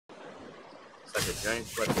It's like a giant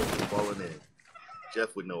flatboard falling in.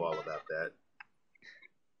 Jeff would know all about that.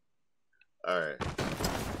 All right.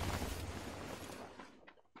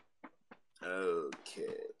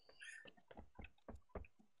 Okay.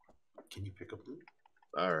 Can you pick up loot?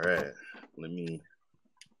 All right. Let me.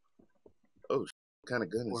 Oh, what kind of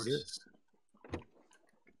gun is this?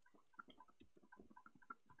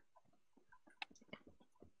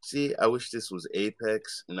 See, I wish this was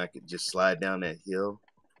Apex and I could just slide down that hill.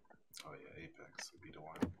 Oh yeah, Apex would be the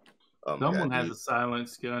one. Oh, my Someone God, has a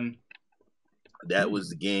silence gun. that was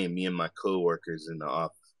the game. Me and my coworkers in the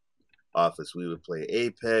office, we would play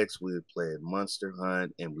Apex, we would play Monster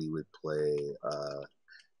Hunt, and we would play.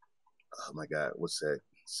 Oh my God, what's that?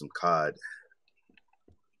 Some COD,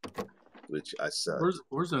 which I suck.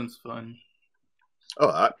 Warzone's fun. Oh,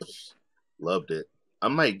 I loved it. I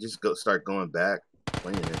might just start going back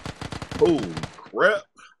playing it. Holy crap!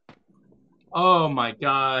 Oh my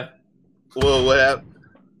God. Whoa, what happened?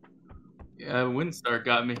 Yeah, Windstar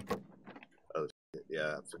got me. Oh shit.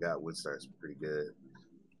 Yeah, I forgot Windstar's pretty good.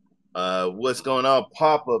 What's going on,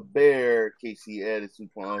 Papa Bear? KC Edison.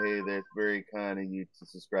 Hey, that's very kind of you to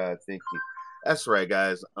subscribe. Thank you. That's right,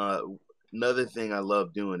 guys. Another thing I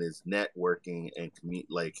love doing is networking and commute.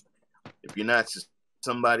 Like, if you're not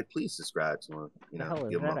somebody, please subscribe to them. You know,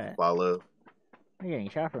 give them a follow. Where are you getting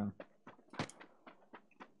shot from?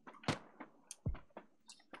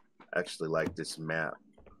 I actually like this map.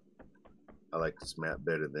 I like this map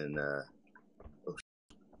better than. Oh,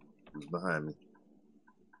 who's behind me?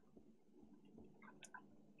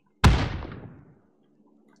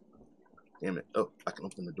 Damn it. Oh, I can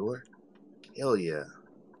open the door? Hell yeah.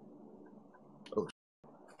 Oh,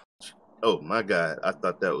 oh my God. I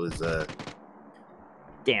thought that was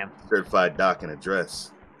Damn. certified doc and a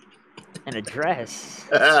dress. An address.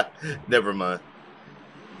 Never mind.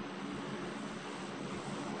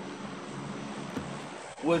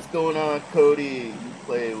 What's going on, Cody? You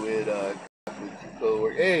play with your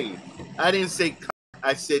coworker. Hey, I didn't say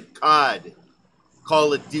I said COD.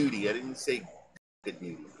 Call of Duty. I didn't say Call of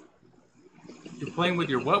Duty. You're playing with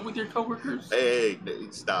your what with your coworkers? Hey,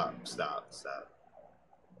 stop.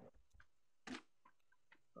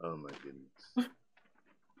 Oh my goodness.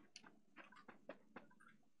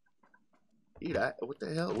 Dude, what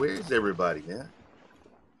the hell? Where is everybody, man?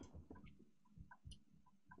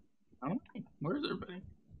 I don't know. Where's everybody?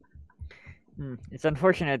 It's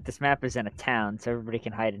unfortunate this map is in a town, so everybody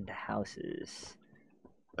can hide into houses.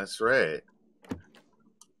 That's right.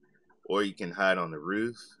 Or you can hide on the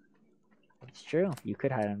roof. It's true. You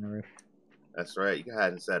could hide on the roof. That's right. You can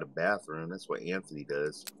hide inside a bathroom. That's what Anthony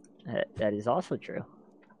does. That is also true.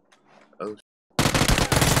 Oh.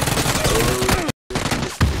 Oh.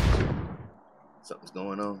 Something's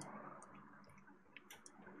going on.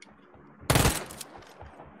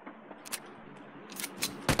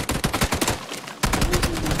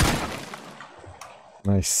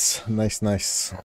 Nice.